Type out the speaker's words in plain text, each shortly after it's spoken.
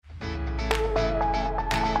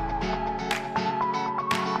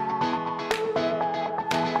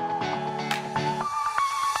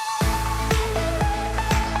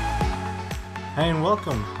Hey and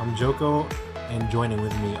welcome. I'm Joko, and joining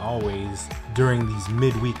with me always during these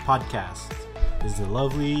midweek podcasts is the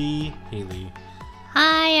lovely Haley.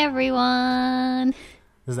 Hi, everyone.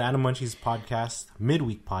 This is the Adam Munchies podcast,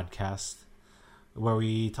 midweek podcast, where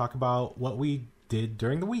we talk about what we did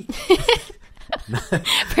during the week.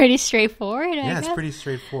 Pretty straightforward, I guess. It's pretty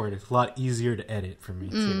straightforward. It's a lot easier to edit for me,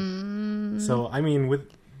 too. So, I mean, with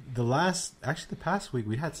the past week,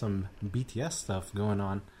 we had some BTS stuff going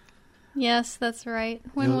on. Yes, that's right.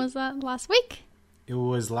 When was that? Last week? It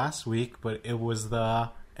was last week, but it was the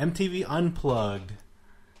MTV Unplugged.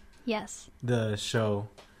 Yes. The show.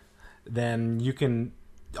 Then you can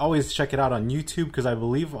always check it out on YouTube, because I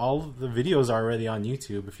believe all of the videos are already on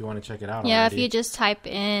YouTube if you want to check it out. Yeah, already. if you just type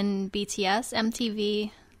in BTS,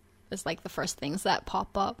 MTV is like the first things that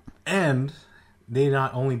pop up. And they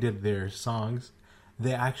not only did their songs,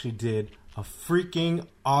 they actually did a freaking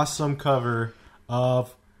awesome cover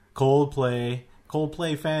of Coldplay.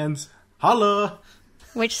 Coldplay fans, holla!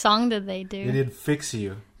 Which song did they do? They did Fix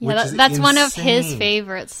You. Yeah, that's one of his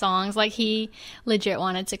favorite songs. Like, he legit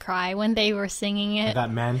wanted to cry when they were singing it. I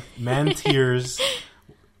got man tears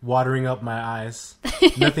watering up my eyes.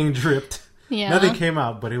 Nothing dripped. Yeah. Nothing came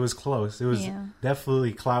out, but it was close. It was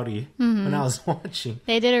definitely cloudy when I was watching.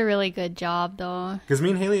 They did a really good job, though. Because me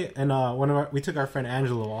and Haley and we took our friend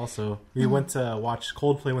Angelo also. We went to watch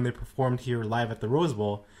Coldplay when they performed here live at the Rose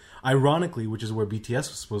Bowl. Ironically, which is where BTS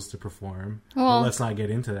was supposed to perform. Well, but let's not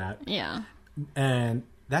get into that. Yeah. And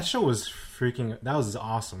that show was that was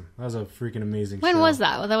awesome. That was a freaking amazing show. When was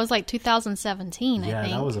that? Well, that was like 2017, I think. Yeah,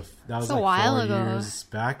 that was like a while 4 ago. years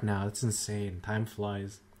back now. It's insane. Time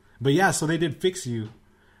flies. But yeah, so they did Fix You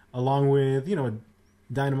along with,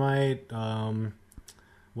 Dynamite,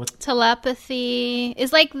 Telepathy.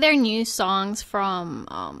 It's like their new songs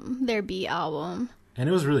from their B album. And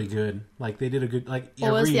it was really good. Like, they did a good, like,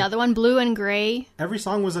 what was the other one? Blue and Gray? Every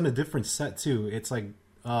song was in a different set, too. It's like,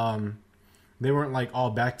 they weren't, like, all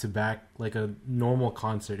back-to-back, like a normal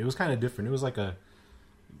concert. It was kind of different. It was like a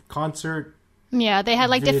concert. Yeah, they had,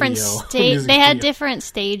 like, different different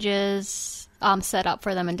stages set up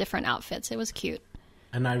for them in different outfits. It was cute.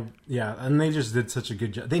 And they just did such a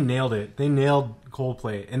good job. They nailed it. They nailed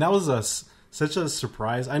Coldplay. And that was such a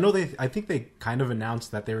surprise. I think they kind of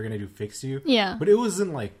announced that they were going to do Fix You. Yeah. But it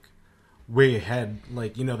wasn't like way ahead,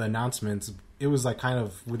 like, the announcements. It was like kind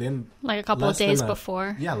of within like a couple of days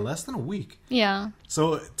before. Yeah, less than a week. Yeah.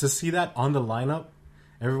 So to see that on the lineup,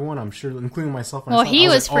 everyone, I'm sure, including myself. He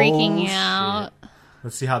was freaking out. Shit.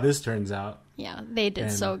 Let's see how this turns out. Yeah, they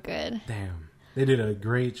did so good. Damn. They did a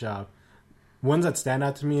great job. Ones that stand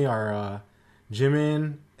out to me are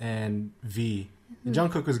Jimin and V.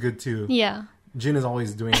 Jungkook was good too. Yeah. Jin is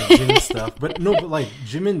always doing Jin stuff. But like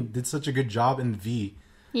Jimin did such a good job in V.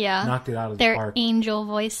 Yeah. Knocked it out of the park. Their angel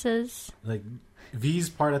voices. Like, V's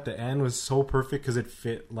part at the end was so perfect because it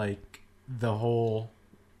fit, like, the whole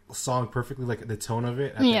song perfectly, like, the tone of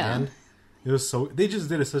it at the end. It was they just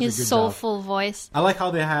did such a good job. His soulful voice. I like how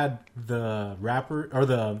they had the rapper, or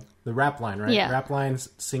the rap line, right? Yeah. Rap lines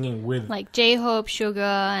singing with... Like J-Hope,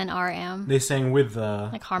 Suga, and RM. They sang with the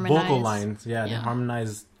vocal lines. Yeah, they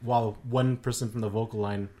harmonized while one person from the vocal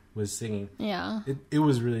line was singing. Yeah. It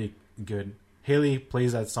was really good. Haley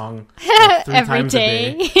plays that song like 3 times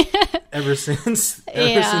day. a day. Ever since they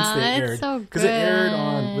aired. It's so good. Because it aired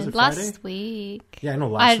on, was it Friday? Last week. Yeah, I know,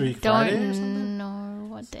 last week, Friday or something? I don't know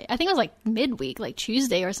what day. I think it was like midweek, like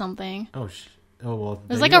Tuesday or something. Oh, well.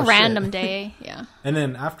 It was like a random day, yeah. And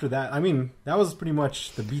then after that, I mean, that was pretty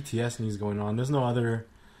much the BTS news going on. There's no other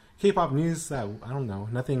K-pop news that, I don't know,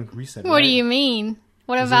 nothing recent. What do you mean?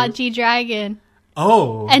 What about G-Dragon?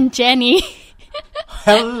 Oh. And Jennie.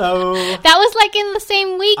 Hello. That was like in the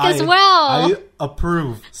same week as well. I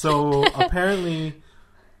approve. So apparently,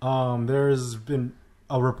 there's been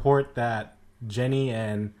a report that Jennie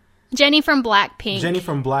from Blackpink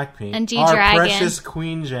and G-Dragon, our precious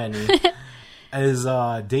queen Jennie, is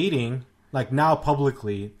dating, like, now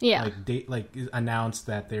publicly. Yeah. Like announced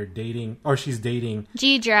that they're dating, or she's dating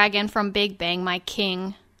G-Dragon from Big Bang, my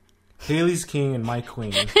king. Haley's king and my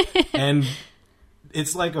queen. And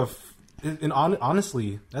it's like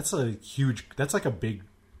honestly, that's like a big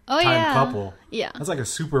time couple. Yeah. That's like a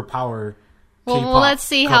superpower. Well, let's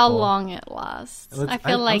see how long it lasts. I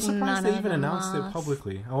feel like I'm none they of even them announced it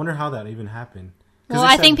publicly. I wonder how that even happened. Well,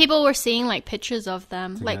 I think people were seeing like pictures of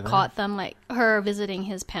them, together. Like caught them, like her visiting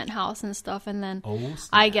his penthouse and stuff, and then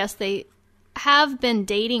I guess they have been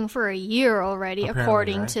dating for a year already, apparently,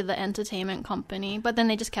 according to the entertainment company. But then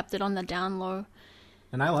they just kept it on the down low.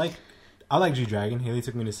 And I like G-Dragon. Haley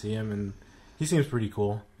took me to see him, and he seems pretty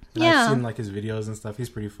cool. And Yeah. I've seen like his videos and stuff. He's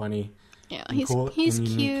pretty funny. Yeah, he's cute. He's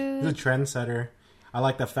a trendsetter. I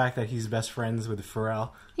like the fact that he's best friends with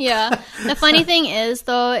Pharrell. Yeah. The funny thing is,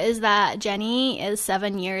 though, is that Jennie is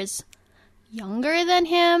 7 years younger than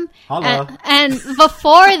him. And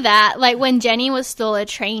before that, like when Jennie was still a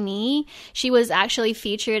trainee, she was actually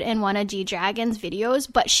featured in one of G-Dragon's videos,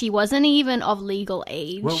 but she wasn't even of legal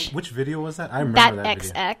age. Well, which video was that? I remember that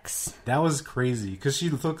XX video. That was crazy because she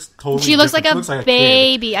looks totally She looks like a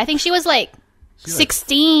baby. I think she was like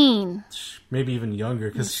 16. Maybe even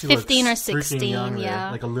younger because she 15 looks or 16, younger,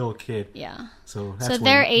 yeah. like a little kid. Yeah. So that's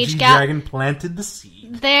their when age gap, G-Dragon planted the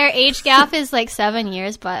seed. Their age gap is like 7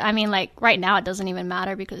 years, but I mean, like right now it doesn't even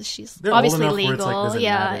matter because she's obviously legal. It doesn't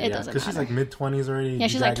matter. Because she's like mid-20s already. Yeah,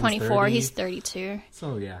 she's like 24. 30. He's 32.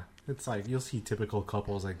 So yeah, it's like you'll see typical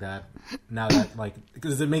couples like that now that like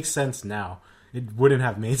because it makes sense now. It wouldn't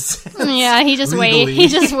have made sense. Yeah, he just waited. He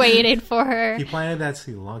just waited for her. He planted that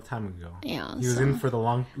seed a long time ago. Yeah, he was in for the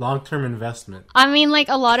long-term investment. I mean, like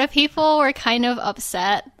a lot of people were kind of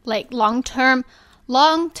upset, like long-term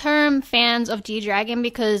fans of G-Dragon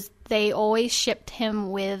because they always shipped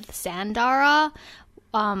him with Sandara.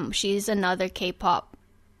 She's another K-pop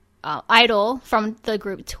idol from the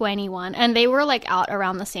group 21, and they were like out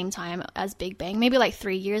around the same time as Big Bang, maybe like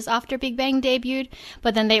 3 years after Big Bang debuted,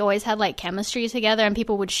 but then they always had like chemistry together and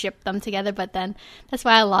people would ship them together. But then that's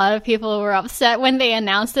why a lot of people were upset when they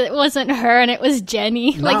announced it wasn't her and it was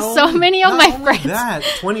Jennie. Like so many of my friends. That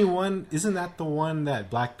 21, isn't that the one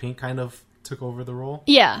that Blackpink kind of took over the role?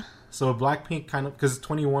 Yeah. So Blackpink kind of, because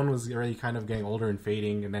 21 was already kind of getting older and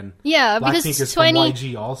fading, and then Blackpink because is from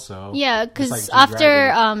YG also. Yeah, because like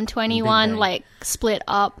after 21 like split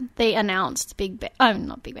up, they announced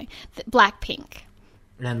Blackpink.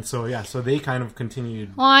 And so so they kind of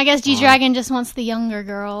continued. Well, I guess G-Dragon just wants the younger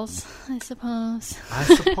girls, I suppose.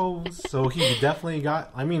 So he definitely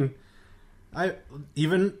got. I mean,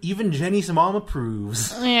 even Jennie's mom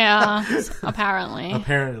approves. Yeah,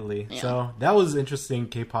 apparently. Yeah. So that was interesting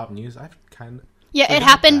K-pop news. I kind of it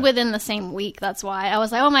happened within the same week. That's why I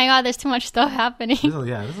was like, oh my god, there's too much stuff happening.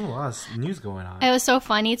 There's a lot of news going on. It was so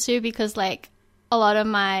funny too because like a lot of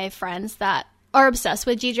my friends that are obsessed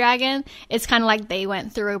with G-Dragon, it's kind of like they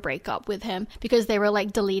went through a breakup with him because they were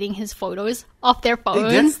like deleting his photos off their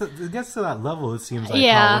phones. It gets to that level, it seems like.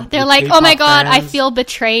 Yeah, they're like, K-pop, oh my god, fans, I feel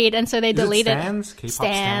betrayed, and so they deleted Stans? K-pop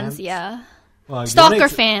stans? Yeah. Well, Stalker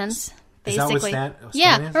fans, basically.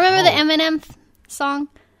 Remember the Eminem song?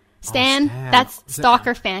 Stan? That's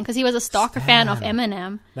Stalker fan, because he was a Stalker fan of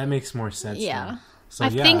Eminem. That makes more sense. Yeah. So, I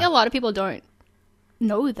think a lot of people don't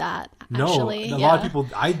know that, actually. No, a lot of people,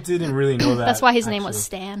 I didn't really know that. That's why his name was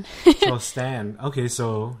Stan. So Stan. Okay,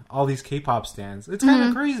 so all these K-pop stans. It's kind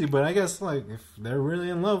of crazy, but I guess like if they're really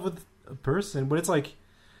in love with a person, but it's like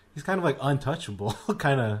he's kind of like untouchable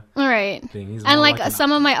kind of thing. He's and like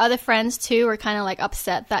some of my other friends too were kind of like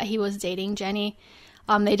upset that he was dating Jennie.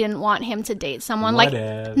 They didn't want him to date someone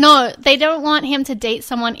they don't want him to date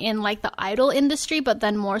someone in like the idol industry, but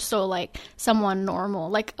then more so like someone normal,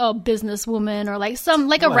 like a businesswoman or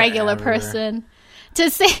like a regular person,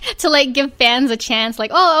 to like give fans a chance,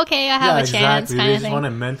 like, oh, okay, I have a chance, kind they of thing. Want it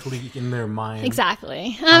mentally in their mind.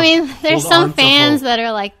 Exactly. I mean, there's some fans that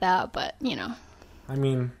are like that, but you know. I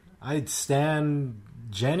mean, I'd stand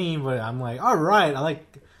Jennie, but I'm like, all right,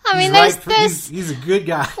 he's a good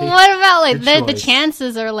guy. What about like the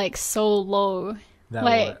chances are like so low?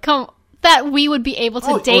 That we would be able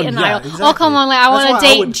to date an idol. Exactly. Oh come on, like I want to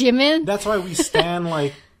date Jimin. That's why we stand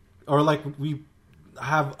or we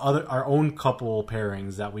have our own couple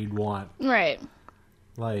pairings that we'd want. Right.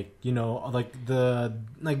 Like, you know,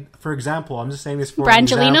 for example, I'm just saying this for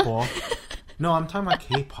Brangelina? Example. No, I'm talking about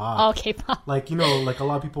K-pop. Oh, K-pop. Like, you know, like a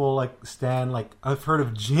lot of people like stan, like I've heard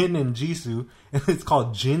of Jin and Jisoo, and it's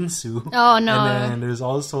called Jinsu. Oh, no. And then there's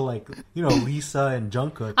also like, you know, Lisa and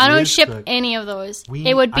Jungkook. I don't ship any of those.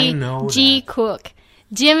 It would be G-Cook,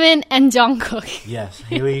 Jimin and Jungkook. Yes,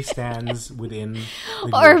 Haley stands within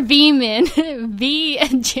the or V-Min, V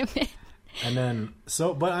and Jimin. And then,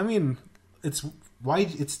 but I mean, it's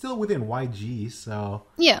still within YG, so.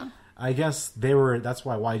 Yeah. I guess that's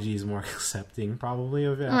why YG is more accepting probably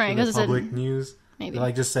of it after the public news. Maybe.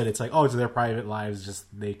 They just said it's like, oh, it's their private lives,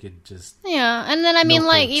 they could just... Yeah, and then I mean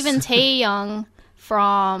even Taeyoung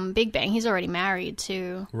from Big Bang, he's already married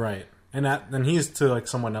too. Right. And he's to like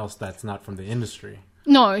someone else that's not from the industry.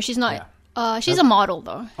 No, she's not. Yeah. She's a model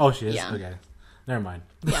though. Oh, she is? Yeah. Okay. Never mind.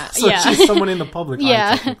 Yeah. So she's someone in the public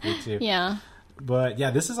eye technically too. Yeah. But yeah,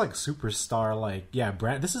 this is like superstar,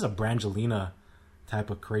 this is a Brangelina type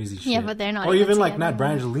of crazy shit. Yeah, but they're not. Or even like not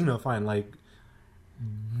Brangelina, fine, like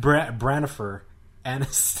Brannifer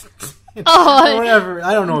Aniston. Or whatever.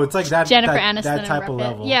 I don't know. It's like that. Jennifer Aniston. That type of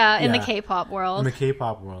level. Yeah, in the K-pop world. In the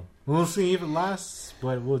K-pop world. We'll see if it lasts,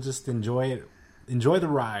 but we'll just enjoy it. Enjoy the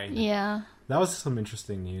ride. Yeah. That was some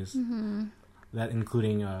interesting news. Mm-hmm. That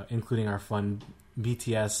including our fun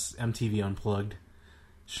BTS MTV Unplugged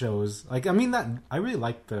shows. Like, I mean, that I really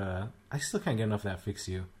like the. I still can't get enough of that Fix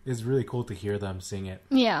You. It's really cool to hear them sing it.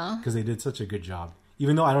 Yeah. Because they did such a good job.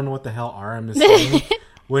 Even though I don't know what the hell RM is saying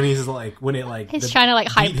when he's trying to like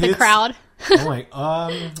hype the crowd. I'm like,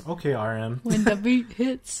 okay, RM. When the beat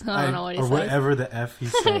hits, I don't know what he says. Or whatever the F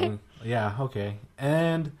he's saying. Yeah, okay.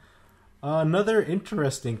 And another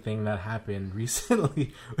interesting thing that happened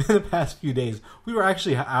recently in the past few days, we were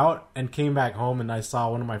actually out and came back home, and I saw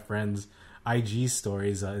one of my friends' IG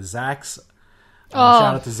stories. Zach's.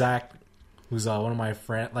 Shout out to Zach, who's one of my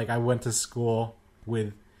friends. Like, I went to school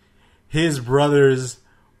with his brother's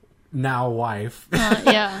now wife.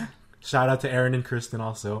 Yeah. Shout out to Aaron and Kristen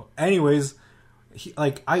also. Anyways,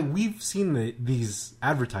 we've seen these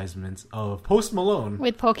advertisements of Post Malone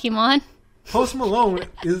with Pokemon. Post Malone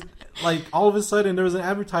is like, all of a sudden there was an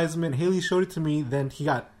advertisement. Haley showed it to me. Then he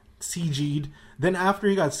got CG'd. Then after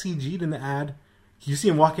he got CG'd in the ad, you see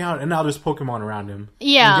him walking out, and now there's Pokemon around him.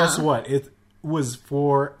 Yeah. And guess what? It was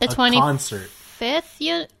for a concert.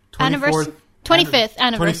 25th anniversary. 25th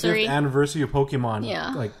anniversary of Pokemon.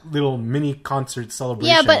 Yeah. Like little mini concert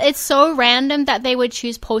celebration. Yeah, but it's so random that they would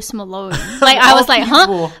choose Post Malone. Like, I was like,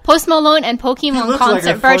 huh? Post Malone and Pokemon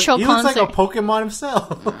concert, virtual concert. He looks like a Pokemon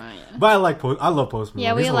himself. Oh, yeah. But I love Post Malone.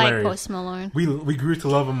 Yeah, we like Post Malone. We grew to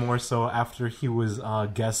love him more so after he was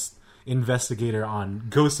a guest investigator on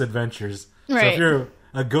Ghost Adventures. Right. So if you're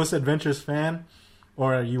a Ghost Adventures fan,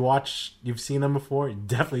 or you've seen them before,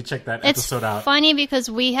 definitely check that episode out. It's funny because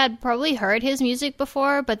we had probably heard his music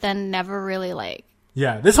before, but then never really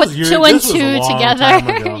this put was two and two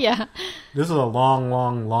together. Yeah, this was a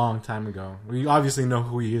long time ago. We obviously know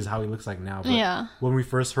who he is, how he looks like now. But when we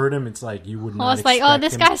first heard him, it's like you would not expect oh,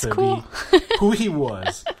 this guy's him cool. to be who he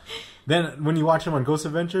was. Then when you watch him on Ghost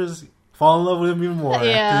Adventures, fall in love with him even more.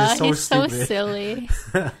 Yeah, he's so silly.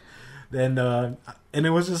 And it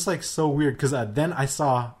was just like so weird because then I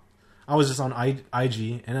was just on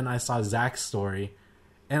IG, and then I saw Zach's story,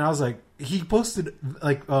 and I was like, he posted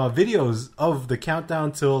like videos of the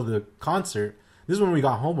countdown till the concert. This is when we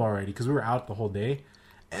got home already because we were out the whole day,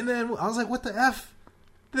 and then I was like, what the F?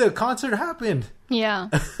 The concert happened. Yeah.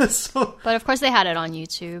 But of course they had it on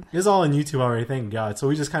YouTube. It's all on YouTube already, thank God. So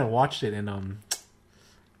we just kind of watched it, and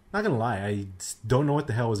not gonna lie, I don't know what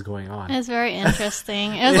the hell was going on. It's very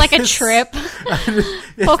interesting. It was like a trip.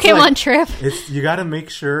 Pokemon trip. You gotta make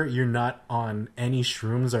sure you're not on any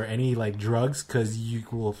shrooms or any like drugs, because you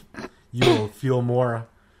will feel more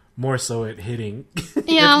so it hitting.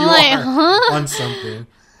 Yeah, I'm like, on something,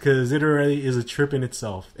 because it already is a trip in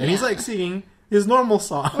itself. And he's like singing his normal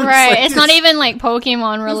song. Right. It's not even like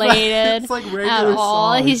Pokemon related. It's like regular at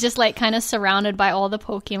all. songs. He's just like kind of surrounded by all the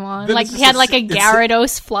Pokemon. Then like he had like a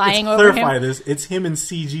Gyarados flying over him. Clarify this. It's him in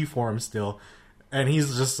CG form still. And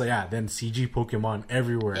he's just like, then CG Pokemon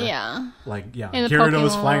everywhere. Yeah. Like,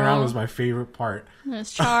 Gyarados flying around was my favorite part.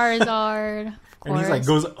 There's Charizard. And he's like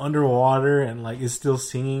goes underwater and like is still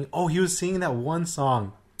singing. Oh, he was singing that one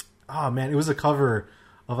song. Oh man, it was a cover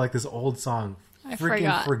of like this old song. I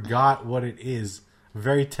forgot what it is.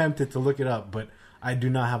 Very tempted to look it up, but I do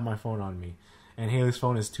not have my phone on me. And Haley's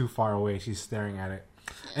phone is too far away. She's staring at it.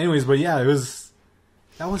 Anyways, but yeah, that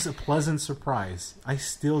was a pleasant surprise. I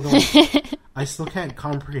still can't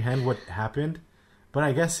comprehend what happened, but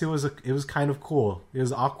I guess it was kind of cool. It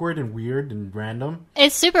was awkward and weird and random.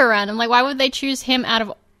 It's super random. Like, why would they choose him out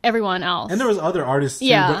of everyone else? And there was other artists too,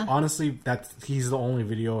 but honestly, he's the only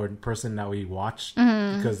video or person that we watched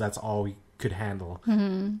because that's all we could handle.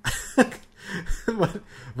 But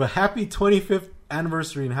happy 25th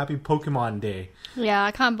anniversary and happy Pokemon Day. Yeah, I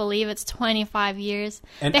can't believe it's 25 years.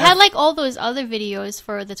 And they had like all those other videos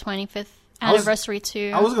for the 25th anniversary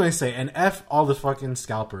too. I was going to say, and F all the fucking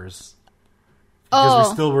scalpers. Because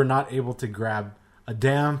we still were not able to grab a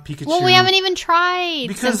damn Pikachu. Well, we haven't even tried.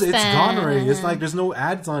 Because it's gone already. It's like there's no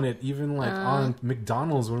ads on it, even like on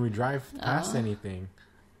McDonald's when we drive past anything.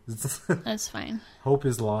 That's fine. Hope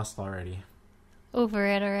is lost already. Over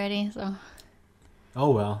it already, so. Oh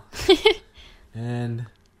well. And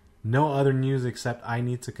no other news except I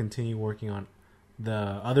need to continue working on the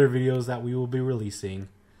other videos that we will be releasing.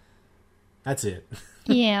 That's it.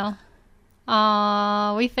 Yeah.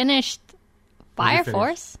 We finished Fire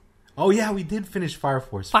Force. Oh yeah, we did finish Fire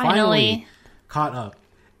Force. Finally caught up.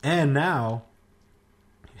 And now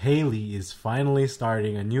Haley is finally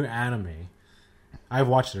starting a new anime. I've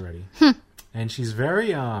watched it already. And she's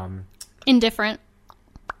very indifferent.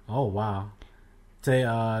 Oh, wow. Say,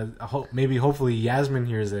 hopefully Yasmin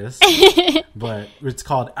hears this. But it's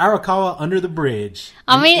called Arakawa Under the Bridge.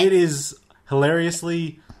 I mean, it is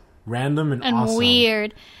hilariously random and awesome.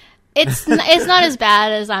 Weird. It's not as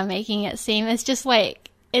bad as I'm making it seem. It's just like,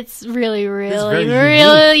 it's really,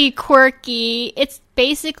 really quirky. It's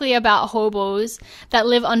basically about hobos that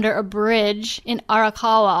live under a bridge in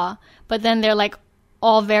Arakawa, but then they're like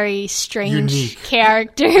all very strange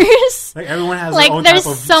characters. Like everyone has their own type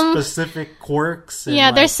of specific quirks.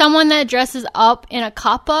 And there's someone that dresses up in a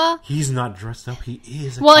kappa. He's not dressed up. He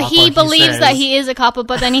is a kappa. Well, he believes that he is a kappa,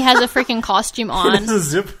 but then he has a freaking costume on. He has a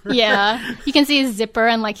zipper. Yeah. You can see his zipper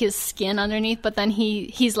and like his skin underneath, but then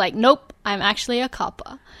he's like, nope, I'm actually a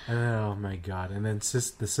kappa. Oh my god. And then the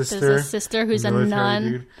sister. There's a sister who's a nun.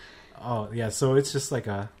 Dude. Oh, yeah. So it's just like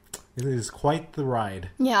it is quite the ride.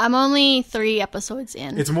 Yeah, I'm only 3 episodes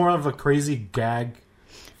in. It's more of a crazy gag,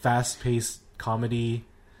 fast-paced comedy.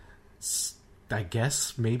 I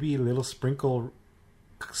guess maybe a little sprinkle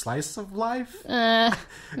slice of life.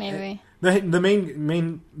 Maybe.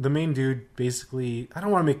 The main dude basically. I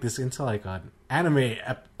don't want to make this into like an anime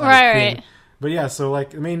right. But yeah, so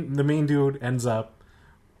like the main dude ends up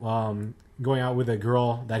going out with a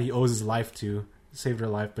girl that he owes his life to. Saved her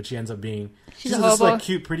life, but she ends up being she's this like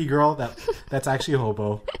cute pretty girl that's actually a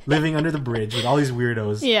hobo living under the bridge with all these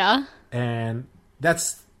weirdos. Yeah, and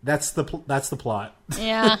that's the plot.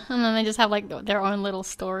 Yeah, and then they just have like their own little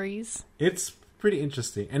stories. It's pretty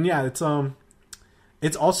interesting, and yeah, it's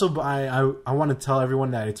also by I want to tell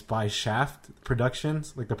everyone that it's by Shaft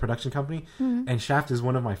Productions, like the production company, and Shaft is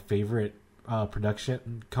one of my favorite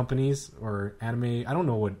production companies or anime. I don't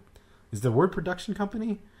know what is the word production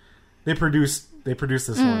company. They produced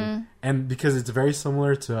this one, and because it's very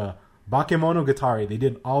similar to Bakemonogatari, they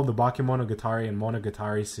did all the Bakemonogatari and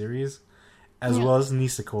Monogatari series, as well as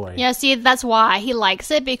Nisekoi. Yeah, see, that's why he likes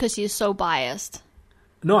it, because he's so biased.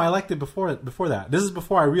 No, I liked it before that. This is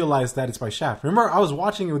before I realized that it's by Shaft. Remember, I was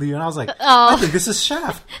watching it with you, and I was like, I think this is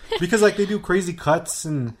Shaft, because like they do crazy cuts,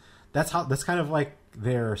 and that's kind of like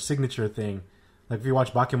their signature thing. Like if you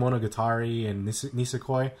watch Bakemonogatari and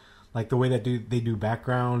Nisekoi. Like the way that they do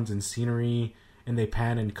backgrounds and scenery, and they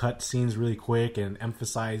pan and cut scenes really quick and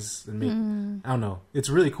emphasize and make. I don't know. It's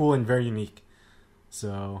really cool and very unique.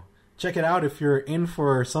 So check it out if you're in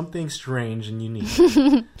for something strange and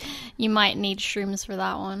unique. You might need shrooms for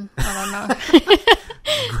that one. I don't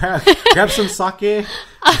know. grab some sake.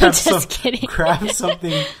 I'm just kidding. Grab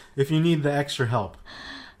something if you need the extra help.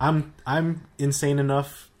 I'm insane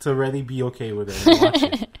enough to really be okay with it and watch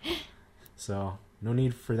it. So. No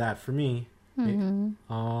need for that for me. And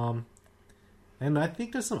I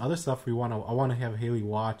think there's some other stuff I want to have Haley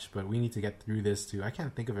watch, but we need to get through this too. I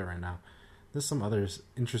can't think of it right now. There's some other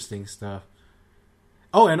interesting stuff.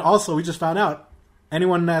 Oh, and also we just found out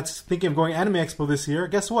anyone that's thinking of going Anime Expo this year,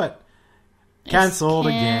 guess what? Canceled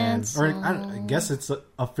again. Or I guess it's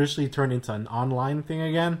officially turned into an online thing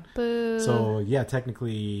again. Boo. So yeah,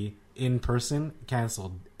 technically in person,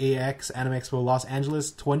 canceled. AX Anime Expo Los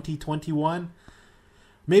Angeles 2021.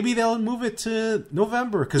 Maybe they'll move it to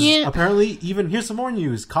November, because apparently, even here's some more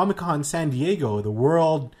news. Comic-Con San Diego, the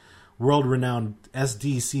world-renowned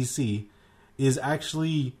SDCC, is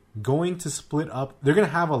actually going to split up. They're going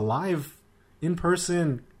to have a live,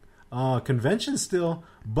 in-person convention still,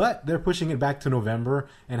 but they're pushing it back to November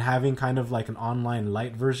and having kind of like an online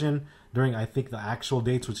light version during, I think, the actual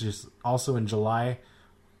dates, which is also in July,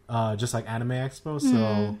 just like Anime Expo.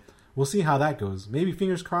 So... We'll see how that goes. Maybe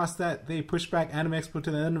fingers crossed that they push back Anime Expo to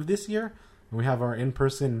the end of this year, and we have our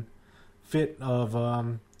in-person fit of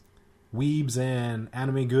weebs and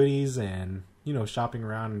anime goodies and, shopping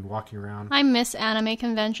around and walking around. I miss anime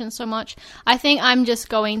conventions so much. I think I'm just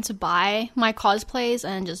going to buy my cosplays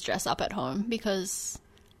and just dress up at home, because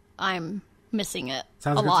I'm missing it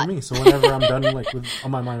Sounds a good lot. to me. So whenever I'm done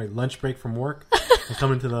on my lunch break from work, I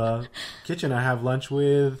come into the kitchen, I have lunch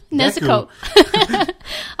with Nezuko.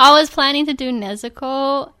 I was planning to do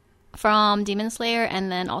Nezuko from Demon Slayer,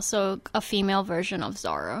 and then also a female version of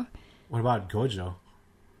Zoro. What about Gojo?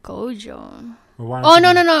 Gojo. No.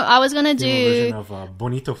 I was gonna do version of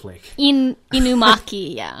Bonito Flake.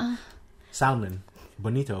 Inumaki, yeah. Salmon,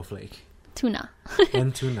 Bonito Flake, tuna,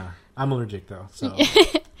 and tuna. I'm allergic though, so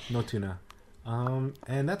no tuna.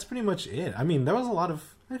 And that's pretty much it. I mean, there was a lot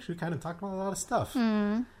of actually kind of talked about a lot of stuff,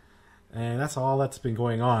 and that's all that's been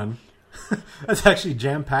going on. That's actually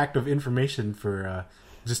jam-packed of information for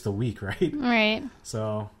just a week, right? Right.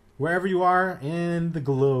 So wherever you are in the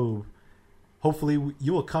globe, hopefully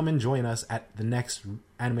you will come and join us at the next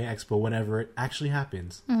Anime Expo whenever it actually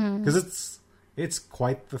happens. Because it's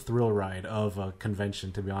quite the thrill ride of a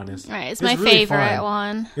convention, to be honest. Right, it's my really favorite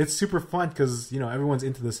one. It's super fun because, everyone's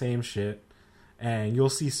into the same shit. And you'll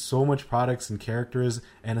see so much products and characters,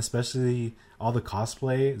 and especially all the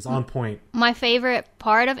cosplay is on point. My favorite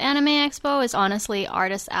part of Anime Expo is honestly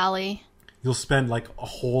Artist Alley. You'll spend like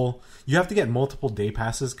you have to get multiple day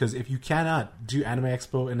passes, because if you cannot do Anime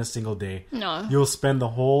Expo in a single day, you'll spend the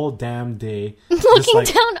whole damn day looking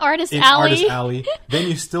down Artist Alley. Then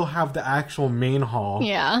you still have the actual main hall.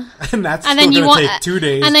 Yeah. And that's still going to take 2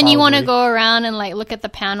 days. And then you want to go around and like look at the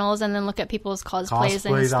panels and then look at people's cosplays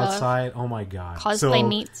and stuff. Outside. Oh my god. Cosplay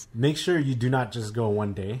meets. Make sure you do not just go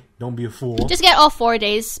one day. Don't be a fool. Just get all 4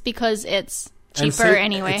 days because it's cheaper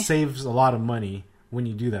anyway. It saves a lot of money when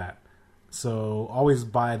you do that. So always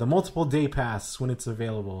buy the multiple day pass when it's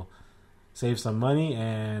available. Save some money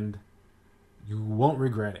and you won't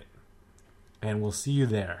regret it. And we'll see you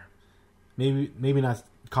there. Maybe not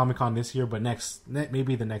Comic-Con this year, but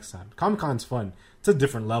maybe the next time. Comic-Con's fun. It's a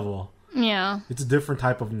different level. Yeah. It's a different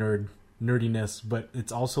type of nerdiness, but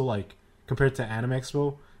it's also like, compared to Anime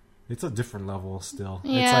Expo, it's a different level still.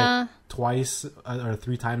 Yeah. It's like twice or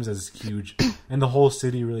 3 times as huge. And the whole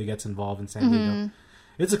city really gets involved in San Diego.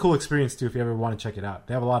 It's a cool experience, too, if you ever want to check it out.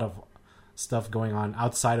 They have a lot of stuff going on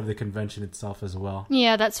outside of the convention itself as well.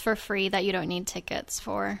 Yeah, that's for free that you don't need tickets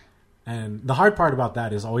for. And the hard part about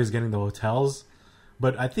that is always getting the hotels.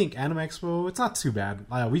 But I think Anime Expo, it's not too bad.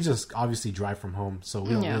 We just obviously drive from home, so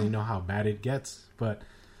we don't really know how bad it gets. But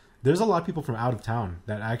there's a lot of people from out of town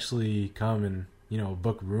that actually come and,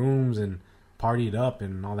 book rooms and party it up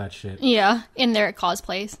and all that shit. Yeah, in their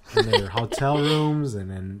cosplays. In their hotel rooms,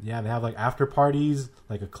 and then, they have like after parties,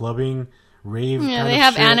 like a clubbing, rave. Yeah, they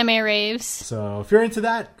have anime raves. So if you're into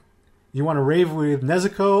that, you want to rave with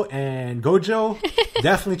Nezuko and Gojo,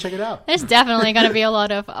 definitely check it out. There's definitely going to be a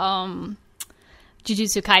lot of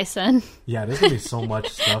Jujutsu Kaisen. Yeah, there's going to be so much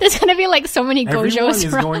stuff. There's going to be like so many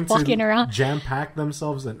Gojos walking around. Jam-pack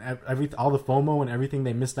themselves and all the FOMO and everything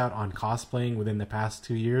they missed out on cosplaying within the past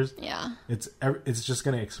 2 years. Yeah. It's just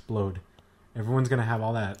going to explode. Everyone's going to have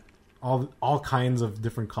all that. All kinds of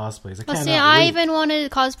different cosplays. I even wanted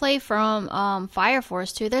to cosplay from Fire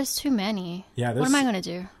Force too. There's too many. Yeah, what am I going to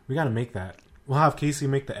do? We got to make that. We'll have Casey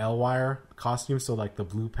make the L-Wire costume so like the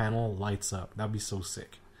blue panel lights up. That'd be so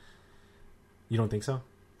sick. You don't think so?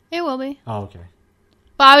 It will be. Oh, okay.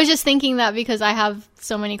 But I was just thinking that because I have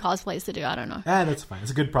so many cosplays to do. I don't know. That's fine.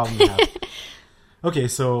 It's a good problem to have. Okay,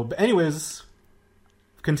 so anyways,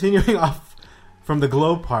 continuing off from the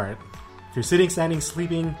globe part. If you're sitting, standing,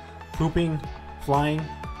 sleeping, pooping, flying,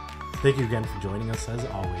 thank you again for joining us as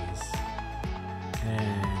always.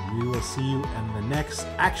 And we will see you in the next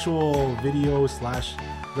actual video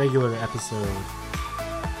 / regular episode.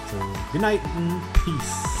 So good night and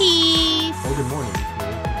peace. Peace. Or good morning.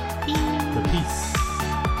 Peace. The peace.